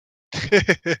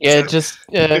Yeah, just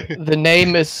the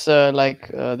name is like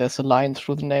there's a line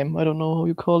through the name. I don't know how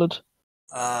you call it.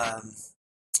 Crap,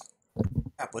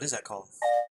 what is that called?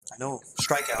 I know,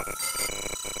 strikeout.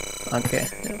 Okay.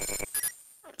 Yeah.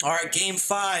 All right, game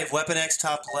 5. WeaponX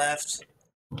top left,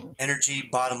 Energy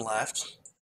bottom left,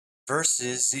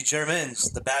 versus the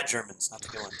Germans, the bad Germans, not the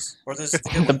good ones, or there's the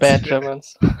good The ones. bad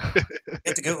Germans.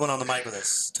 Get the good one on the mic with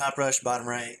us. TopRush bottom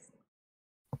right,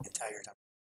 and Tigerr top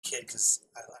kid, because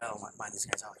I don't mind these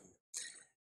guys talking.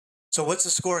 So what's the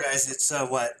score, guys? It's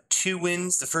what, 2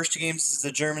 wins. The first 2 games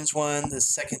the Germans won. The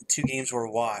second 2 games were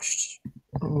washed.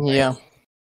 Yeah.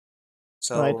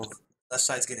 So Right. left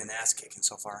side's getting an ass kicking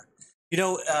so far. You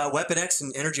know, WeaponX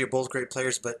and Energy are both great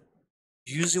players, but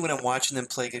usually when I'm watching them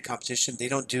play good competition, they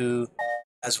don't do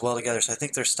as well together. So I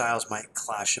think their styles might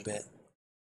clash a bit.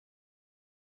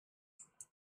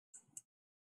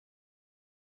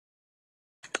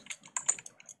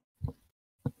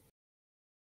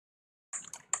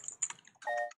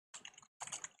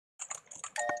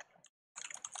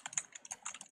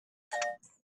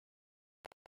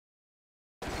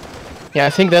 Yeah, I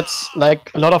think that's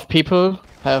like a lot of people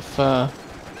have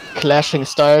clashing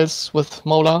styles with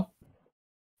Mola,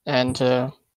 and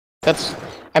that's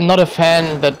I'm not a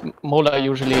fan that Mola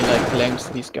usually like blames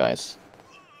these guys.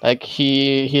 Like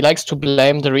he likes to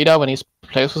blame the reader when he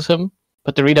plays with him,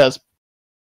 but the reader is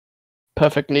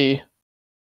perfectly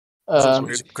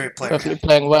Great player. perfectly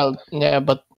playing well. Yeah,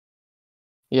 but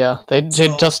yeah, they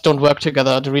just don't work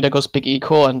together. The reader goes big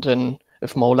eco, and then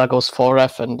if Mola goes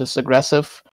 4F and is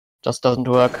aggressive, just doesn't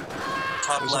work.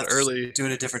 Top left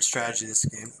doing a different strategy this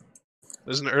game.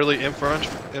 There's an early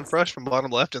infrush from bottom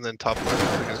left, and then top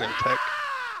left is in tech.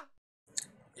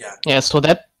 Yeah. Yeah, so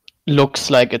that looks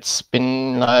like it's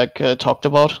been like talked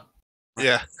about.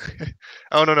 Yeah.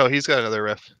 Oh no, he's got another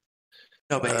ref.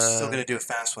 No, but he's still gonna do a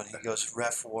fast one. He goes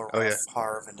ref, war, ref,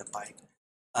 harv, and a bike.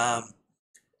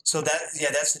 So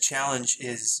that's the challenge.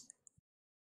 Is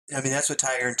I mean, that's what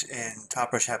Tigerr and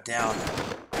TopRush have down.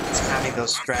 Is having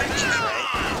those strategies, right?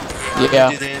 Okay, I'm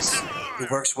gonna do this. It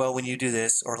works well when you do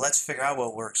this, or let's figure out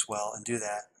what works well and do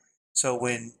that. So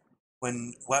when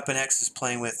WeaponX is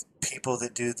playing with people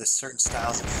that do the certain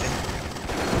styles that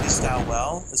fit his style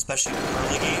well, especially in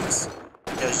early games,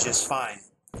 he does just fine.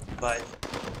 But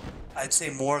I'd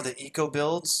say more of the eco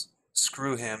builds,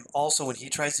 screw him. Also, when he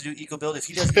tries to do eco build, if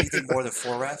he does anything more than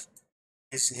 4Ref,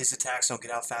 his attacks don't get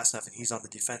out fast enough, and he's on the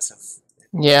defensive.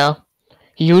 Yeah,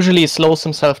 he usually slows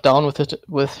himself down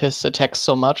with his attacks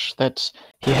so much that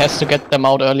he has to get them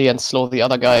out early and slow the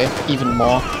other guy even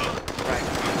more. Right.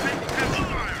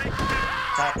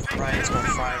 Top right is going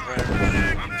 5 red.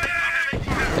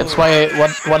 That's why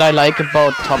what I like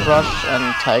about TopRush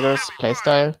and Tigerr's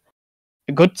playstyle,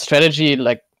 a good strategy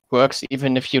like works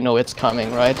even if you know it's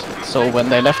coming, right? So when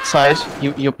they left side,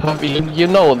 you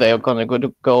know they're gonna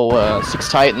go 6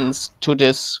 Titans to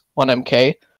this 1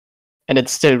 MK, and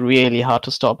it's still really hard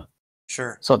to stop.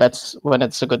 Sure. So that's when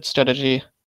it's a good strategy.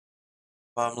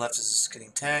 Bottom left is just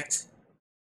getting tagged.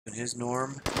 In his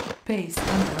norm. Base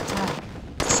under attack.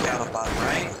 Scout on bottom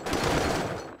right.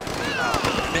 Wow,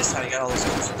 I missed how he got all those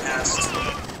things past.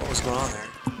 What was going on there?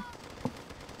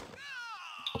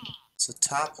 So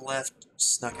top left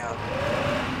snuck out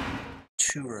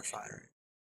 2 refinery.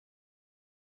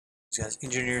 He's got his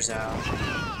engineers out.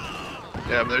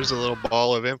 Yeah, there's a little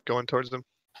ball of imp going towards them.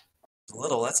 A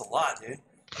little, that's a lot, dude.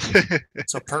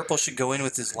 So purple should go in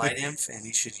with his light imp, and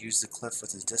he should use the cliff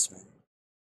with his dismount.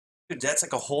 Dude, that's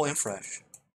like a whole infresh.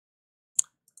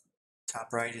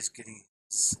 Top right is getting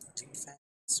his defense.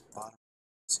 Bottom,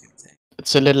 same thing.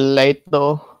 It's a little late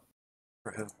though.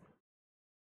 For who?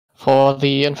 For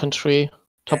the infantry.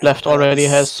 Top left already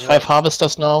has 5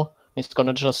 harvesters now. He's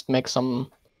gonna just make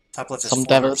some top left some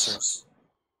devils. Harvesters.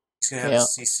 He's gonna have a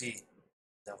CC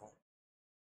devil.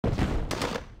 He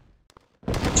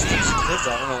should use the cliff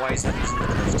though. I don't know why he's not using the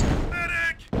cliff.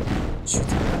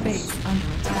 Base under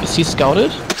attack. Is he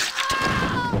scouted?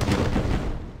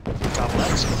 Top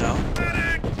left? No.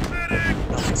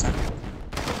 Nothing so.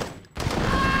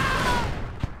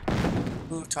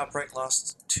 Ooh, top right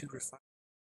lost 2 refiners.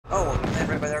 Oh, and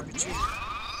right by the RPG.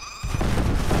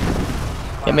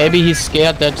 Yeah, maybe he's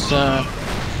scared that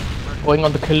going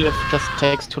on the cliff just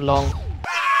takes too long.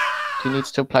 He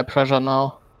needs to apply pressure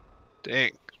now.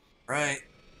 Dang. Right.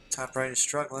 Top right is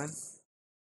struggling.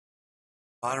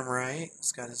 Bottom right,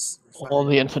 he's got his... All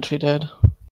the infantry dead.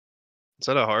 Is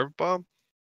that a harv bomb?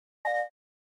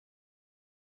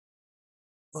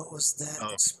 What was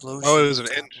that explosion? Oh, it was an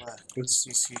inch.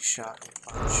 CC shot.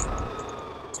 Punch.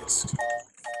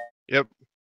 Yep.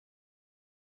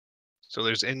 So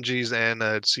there's NGs and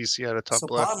CC out of top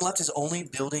left. So bottom left is only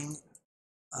building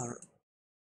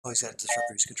Oh, he's got a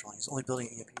disruptor he's controlling. He's only building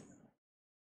EMP.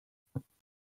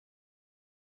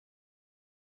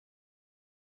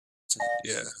 So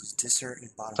Yeah. he's disser in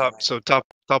bottom Top. right. So top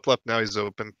left now he's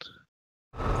open.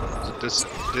 So this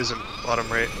is in bottom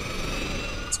right.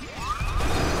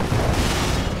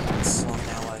 Slowing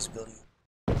down while he's building.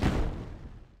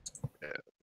 Yeah.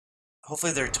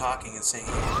 Hopefully they're talking and saying,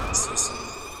 hey,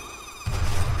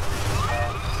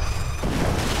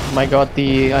 Oh my god,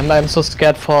 I'm so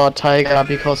scared for Tigerr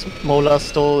because Mola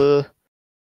stole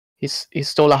he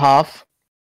stole a half.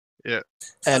 Yeah.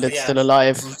 And it's still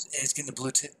alive. Blue, it's getting the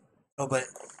blue tip. Oh, but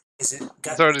is it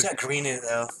got? It's already- It's got green in it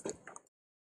though.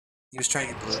 He was trying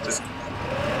to get blue.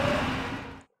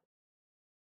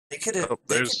 They could have. Oh,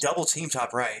 They there's- could double team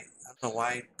top right. I don't know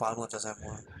why bottom left doesn't have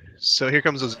more. So here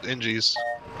comes those NGs.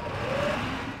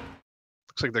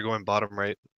 Looks like they're going bottom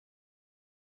right.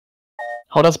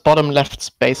 How does bottom left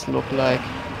space look like?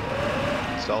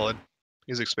 Solid.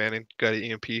 He's expanding. Got an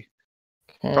EMP. Okay.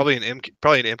 Probably an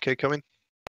MK coming.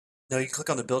 No, you click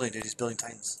on the building, dude. He's building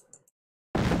Titans.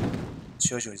 It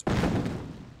shows you he's building.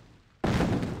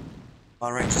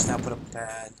 Bottom right just now put up a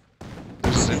pad.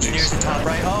 There's Engineers in NGs. top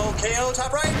right. Oh, KO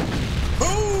top right.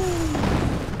 Boom!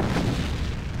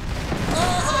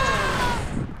 Oh!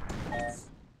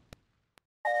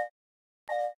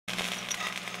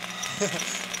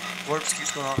 Warps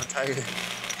keeps going on the Tiger.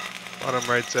 Bottom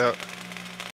right's out.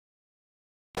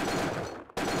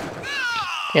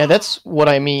 Yeah, that's what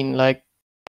I mean. Like,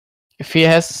 if he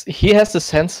has the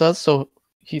sensor, so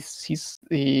he's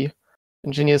the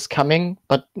engineer's coming,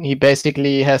 but he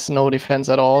basically has no defense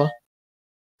at all.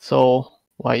 So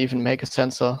why even make a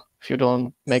sensor if you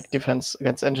don't make defense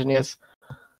against engineers?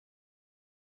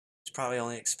 He's probably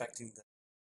only expecting the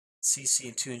CC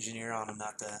and 2 engineer on him,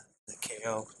 not the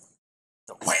KO.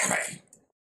 The whammy!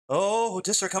 Oh,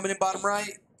 Disser coming in bottom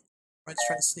right. Right's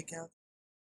trying to sneak out.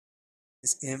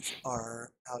 His imps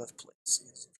are out of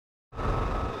place.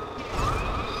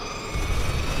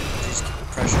 Just keep the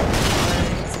pressure on the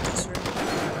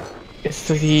right. Is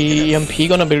the EMP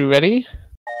gonna be ready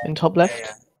in top left?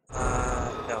 Yeah.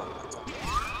 No.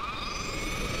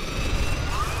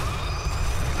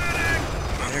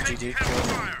 Energy, dude. Kill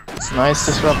him. Nice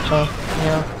disruptor.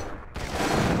 Yeah.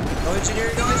 Go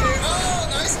engineer, go engineer. Oh,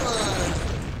 nice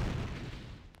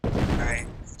one. Alright,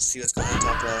 let's see what's going on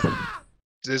top left.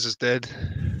 This is dead.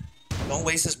 Don't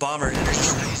waste this bomber. Energy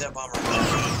should not use that bomber.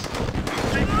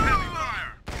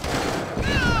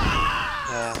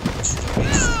 Should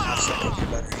use half-second of your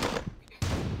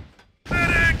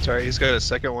battery. Sorry, he's got a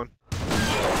second one.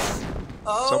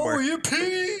 Oh, Somewhere. you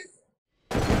pee!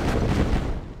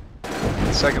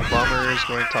 The second bomber is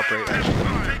going top right, actually.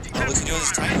 Oh, what's he doing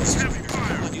this time?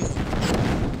 Come on, use him.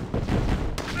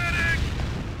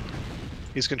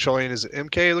 He's controlling his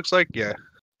MK, it looks like? Yeah.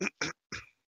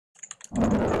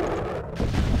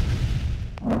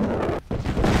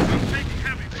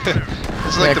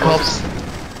 It's like the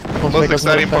most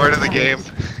exciting part of the game.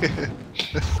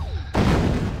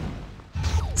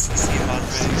 CC and bottom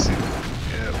right.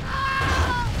 Yeah.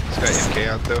 He's got MK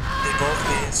out though. They both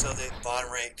made it so the bottom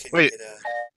right couldn't Wait. get a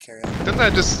carry out. Didn't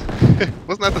that just...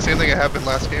 wasn't that the same thing that happened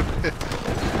last game?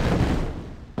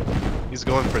 He's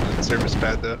going for the service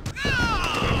pad though.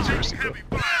 Service depot.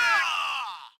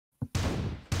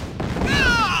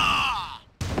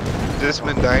 Just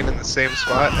been dying in the same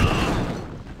spot.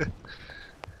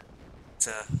 It's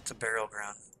a burial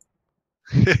ground.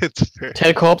 It's fair.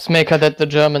 Tell Corpse Maker that the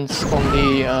Germans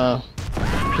only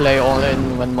play all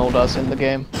in when Moda's in the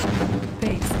game.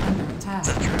 Base under attack. Is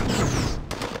that true?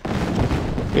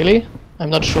 Really? I'm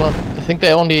not sure. I think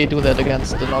they only do that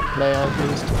against the not player at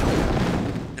least.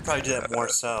 They probably do that more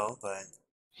so, but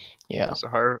Yeah. It's a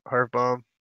Harv bomb.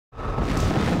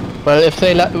 Well, if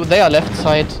they are left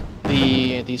side,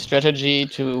 the strategy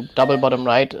to double bottom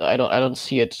right, I don't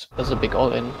see it as a big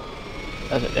all in.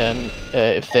 And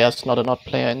if there's not a not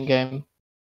player in game.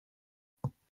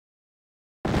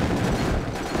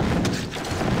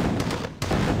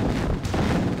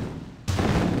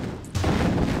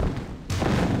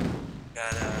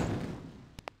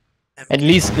 At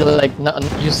least like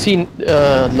you see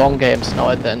long games now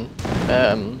and then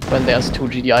when there's 2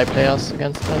 GDI players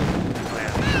against them.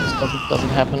 This doesn't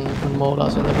happen when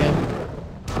Mola's in the game.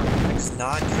 it's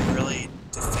not can really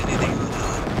defend anything early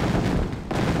on.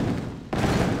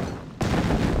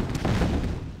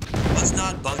 Once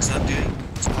not bunks up, dude,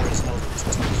 it's hard as hell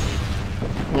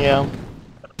to Yeah.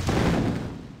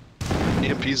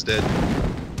 EMP's dead.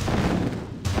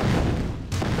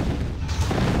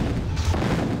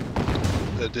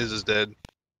 The Diz is dead.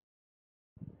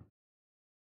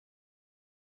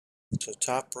 So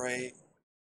top right,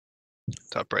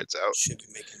 Top right's out. Should be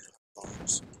making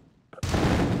bombs.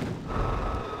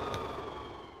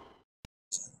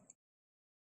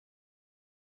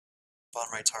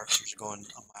 Bottom right's harvesters are going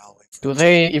a mile away. Do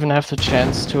they even have the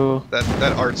chance to?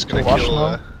 That art's gonna wash kill.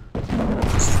 now?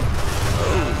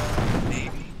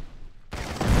 Maybe.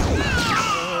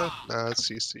 Nah, it's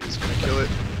CC. It's gonna kill it.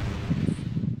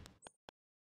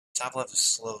 Top left is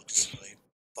slow, display.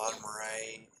 Bottom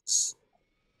right is.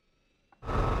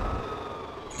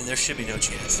 I mean, there should be no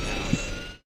chance now.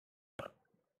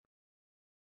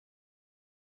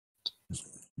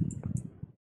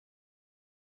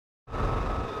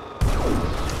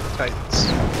 Titans,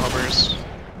 bombers.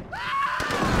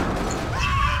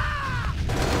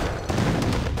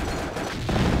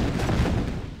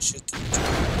 Shit.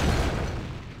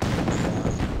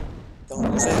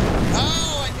 Don't lose it.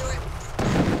 Oh, I knew it!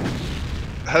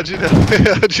 How'd you know?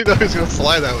 How'd you know he was gonna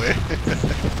fly that way?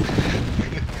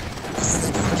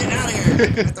 Get out of here!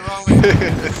 Went the wrong way.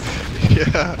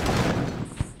 Yeah.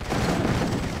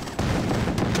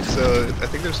 So I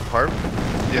think there's some hard.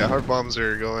 Yeah, hard bombs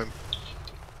are going.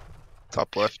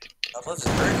 Top left. Top left is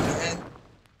hurting, man.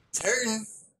 It's hurting.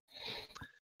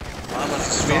 Bottom left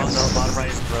is strong though. Bottom right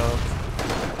is broke.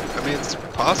 I mean, it's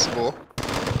possible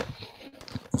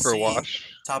for a wash.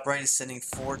 Top right is sending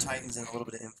 4 Titans and a little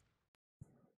bit of info.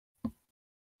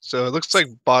 So it looks like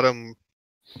bottom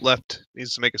left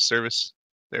needs to make a service.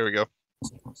 There we go.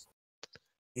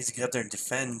 Needs to get up there and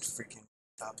defend freaking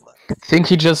top left. I think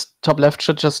he just top left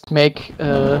should just make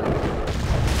a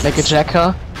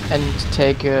jacker and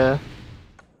take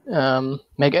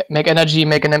make energy,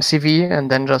 make an MCV, and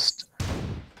then just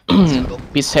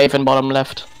be safe in bottom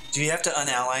left. Do you have to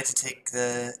unally to take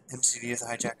the MCV with the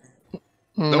hijacker?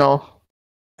 Nope. No.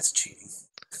 That's cheating.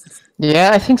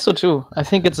 Yeah, I think so too. I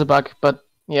think it's a bug, but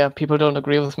yeah, people don't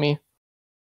agree with me.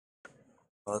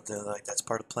 Well, they're like, that's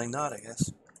part of playing not, I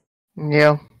guess.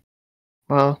 Yeah.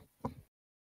 Well.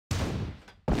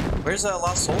 Where's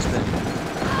Lost Souls been?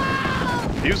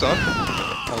 He was on.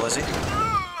 Oh, was he?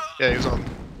 Yeah, he was on.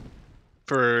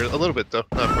 For a little bit though,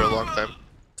 not for a long time.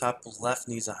 Top left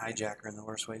needs a hijacker, and the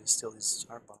worst way to steal these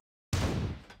hard bombs.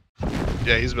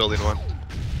 Yeah, he's building one.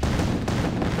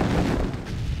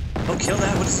 Oh, kill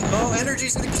that! What is he? Oh,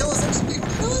 energy's gonna kill us! MCV, what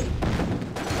are you doing?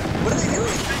 What are they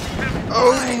doing?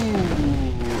 Oh!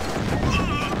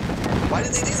 Why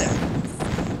did they do that?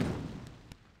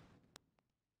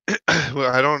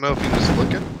 Well, I don't know if he was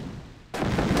looking.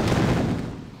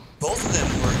 Both of them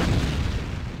were.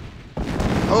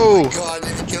 Oh! God,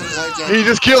 did he kill the hijacker? He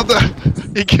just killed the.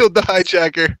 He killed the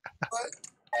hijacker. What?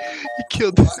 He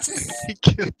killed the. He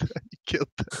killed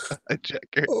the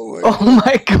hijacker. Oh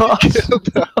my god! He killed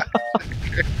the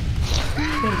hijacker.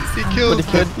 He killed.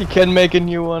 But he can make a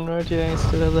new one, right? Yeah, he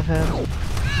still has a hand.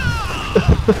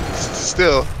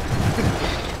 Still.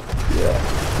 Yeah.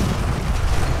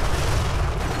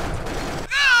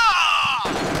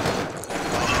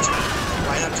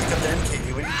 Why not pick up the MKV?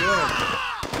 What are you doing?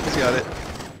 He's got it.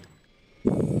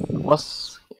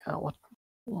 Yeah, what?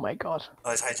 Oh my god.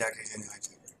 Oh, it's hijacker. He's in the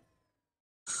hijacker.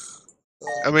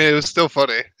 I mean, it was still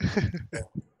funny.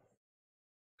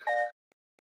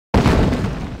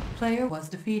 Player was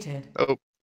defeated. Oh.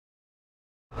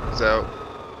 He's out.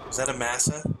 Is that a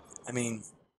Massa? I mean,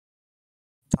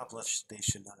 top left space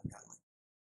should not have gotten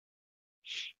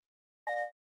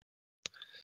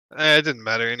it. It didn't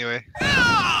matter anyway.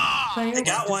 Player They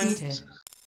got was one. defeated.